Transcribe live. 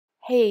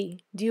Hey,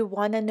 do you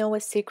want to know a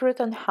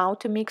secret on how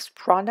to mix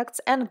products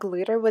and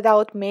glitter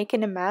without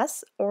making a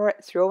mess or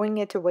throwing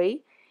it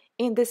away?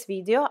 In this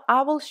video,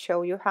 I will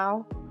show you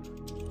how.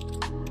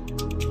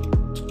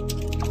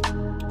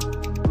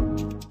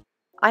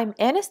 I'm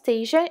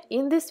Anastasia.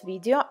 In this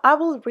video, I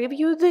will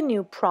review the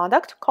new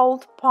product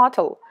called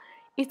Pottle.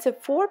 It's a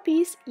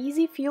 4-piece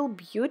easy-feel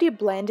beauty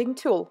blending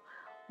tool.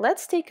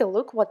 Let's take a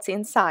look what's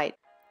inside.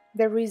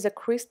 There is a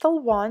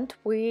crystal wand.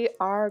 We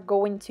are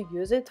going to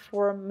use it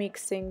for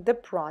mixing the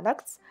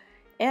products.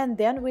 And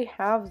then we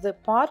have the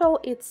Pottle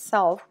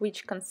itself,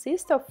 which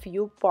consists of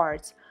few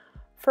parts.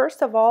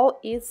 First of all,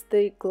 it's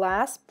the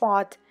glass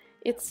pot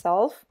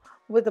itself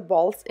with the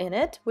balls in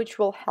it, which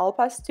will help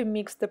us to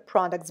mix the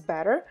products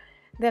better.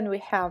 Then we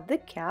have the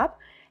cap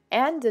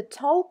and the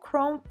tall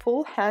chrome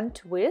full hand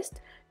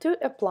twist to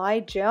apply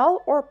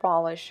gel or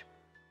polish.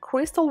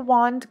 Crystal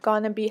wand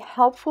gonna be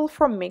helpful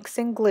for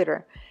mixing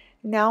glitter.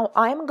 Now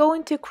I'm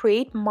going to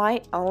create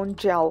my own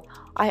gel.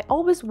 I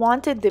always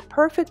wanted the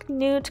perfect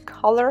nude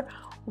color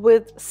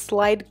with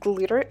slight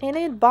glitter in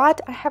it, but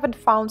I haven't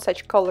found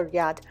such color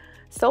yet.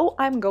 So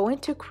I'm going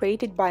to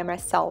create it by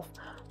myself.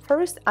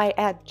 First I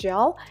add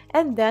gel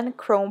and then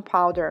chrome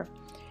powder.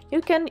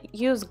 You can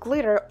use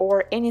glitter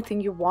or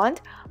anything you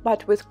want,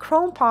 but with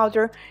chrome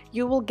powder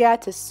you will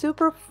get a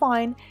super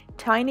fine,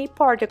 tiny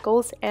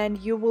particles and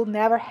you will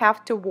never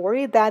have to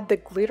worry that the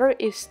glitter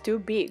is too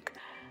big.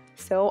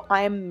 So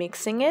I am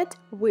mixing it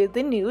with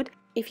the nude.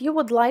 If you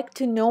would like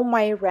to know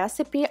my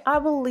recipe, I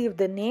will leave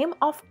the name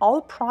of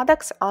all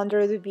products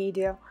under the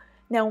video.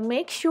 Now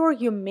make sure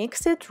you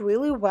mix it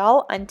really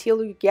well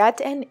until you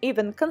get an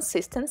even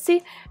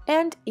consistency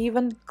and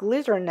even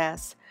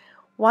glitteriness.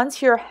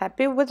 Once you're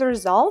happy with the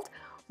result,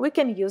 we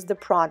can use the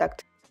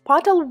product.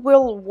 Pottle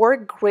will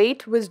work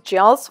great with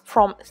gels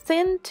from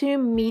thin to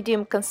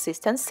medium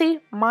consistency.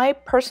 My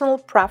personal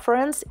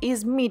preference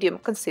is medium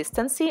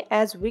consistency,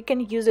 as we can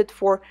use it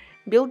for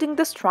building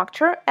the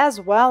structure as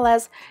well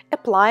as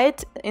apply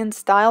it in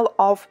style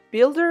of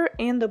builder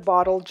in the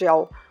bottle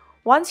gel.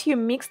 Once you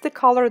mix the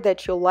color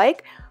that you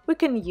like, we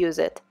can use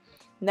it.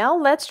 Now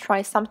let's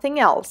try something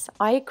else.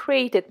 I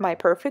created my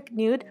perfect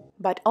nude,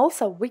 but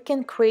also we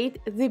can create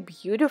the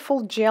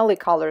beautiful jelly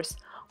colors.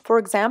 For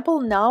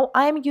example, now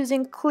I'm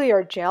using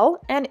clear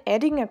gel and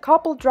adding a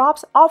couple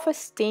drops of a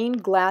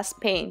stained glass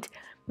paint.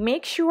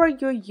 Make sure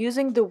you're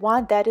using the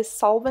one that is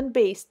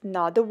solvent-based,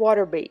 not the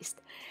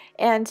water-based.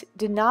 And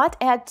do not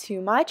add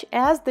too much,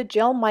 as the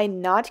gel might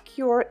not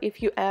cure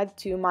if you add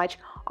too much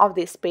of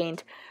this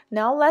paint.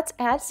 Now let's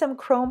add some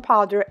chrome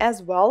powder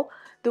as well.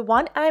 The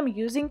one I'm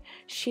using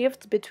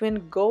shifts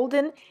between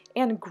golden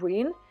and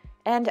green,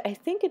 and I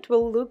think it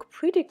will look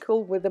pretty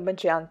cool with the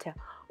magenta.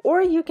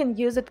 Or you can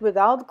use it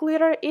without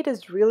glitter, it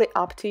is really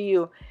up to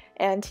you.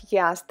 And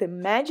yes, the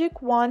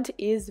magic wand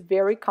is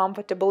very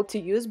comfortable to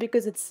use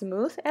because it's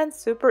smooth and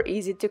super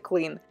easy to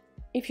clean.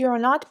 If you're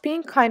not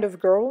pink kind of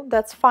girl,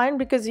 that's fine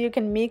because you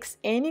can mix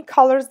any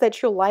colors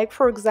that you like.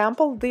 For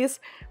example, this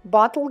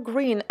bottle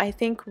green I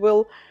think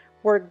will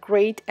work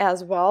great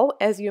as well.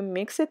 As you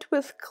mix it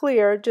with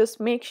clear, just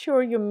make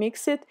sure you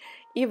mix it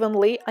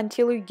evenly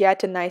until you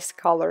get a nice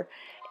color.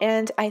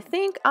 And I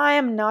think I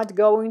am not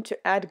going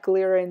to add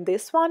glitter in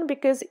this one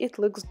because it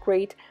looks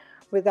great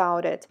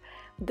without it.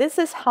 This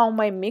is how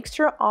my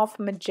mixture of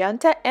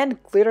magenta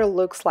and glitter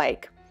looks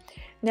like.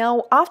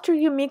 Now, after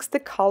you mix the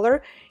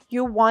color,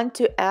 you want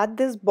to add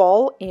this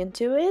ball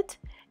into it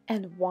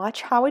and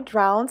watch how it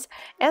drowns,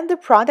 and the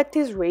product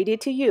is ready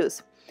to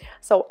use.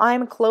 So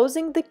I'm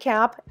closing the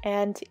cap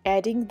and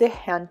adding the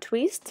hand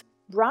twist.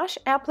 Brush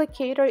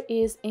applicator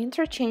is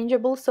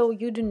interchangeable, so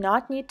you do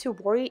not need to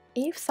worry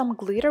if some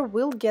glitter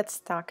will get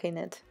stuck in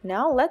it.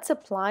 Now let's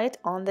apply it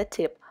on the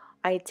tip.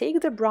 I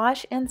take the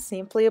brush and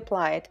simply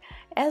apply it.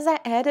 As I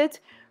added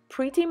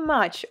pretty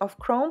much of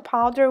chrome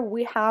powder,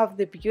 we have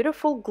the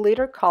beautiful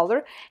glitter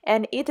color,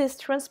 and it is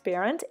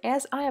transparent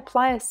as I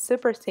apply a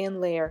super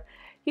thin layer.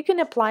 You can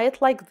apply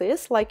it like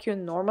this, like you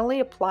normally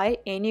apply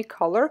any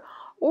color,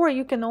 or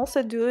you can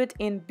also do it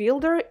in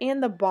builder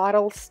in the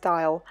bottle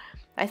style.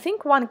 I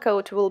think one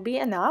coat will be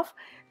enough,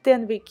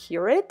 then we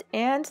cure it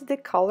and the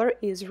color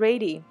is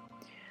ready.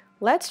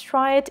 Let's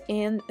try it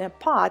in a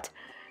pot.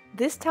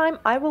 This time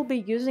I will be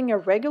using a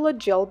regular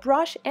gel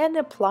brush and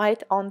apply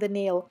it on the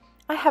nail.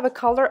 I have a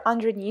color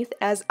underneath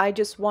as I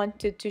just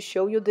wanted to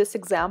show you this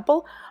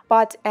example,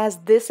 but as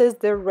this is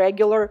the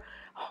regular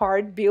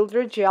hard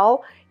builder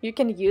gel, you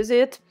can use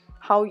it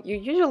how you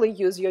usually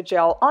use your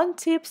gel, on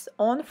tips,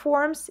 on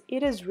forms,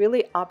 it is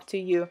really up to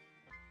you.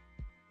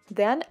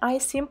 Then I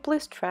simply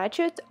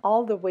stretch it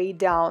all the way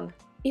down.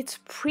 It's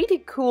pretty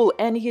cool,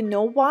 and you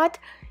know what?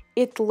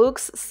 It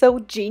looks so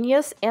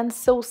genius and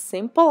so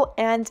simple,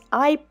 and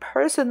I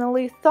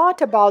personally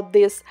thought about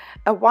this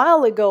a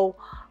while ago.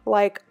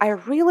 Like, I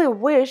really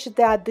wish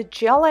that the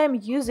gel I'm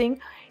using,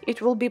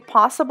 it will be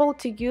possible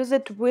to use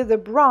it with a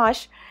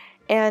brush.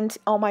 And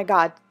oh my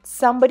god,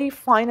 somebody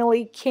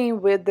finally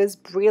came with this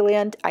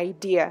brilliant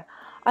idea.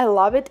 I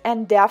love it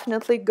and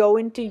definitely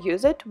going to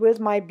use it with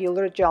my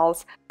builder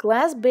gels.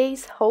 Glass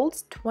base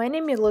holds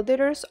 20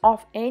 milliliters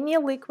of any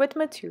liquid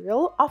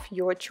material of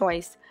your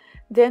choice.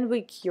 Then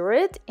we cure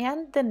it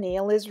and the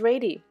nail is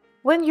ready.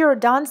 When you're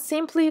done,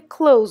 simply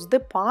close the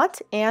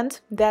pot and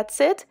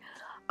that's it.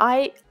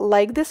 I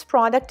like this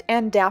product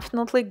and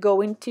definitely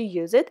going to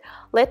use it.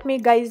 Let me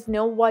guys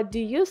know, what do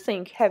you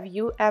think? Have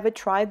you ever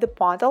tried the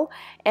Pottle?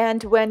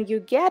 And when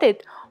you get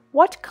it,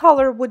 what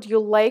color would you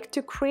like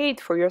to create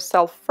for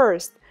yourself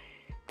first?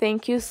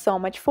 Thank you so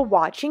much for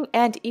watching,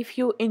 and if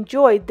you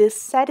enjoyed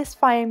this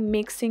satisfying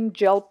mixing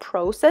gel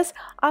process,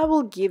 I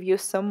will give you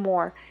some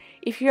more.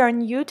 If you are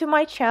new to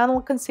my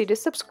channel, consider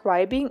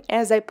subscribing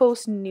as I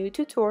post new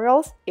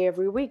tutorials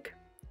every week.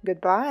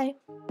 Goodbye!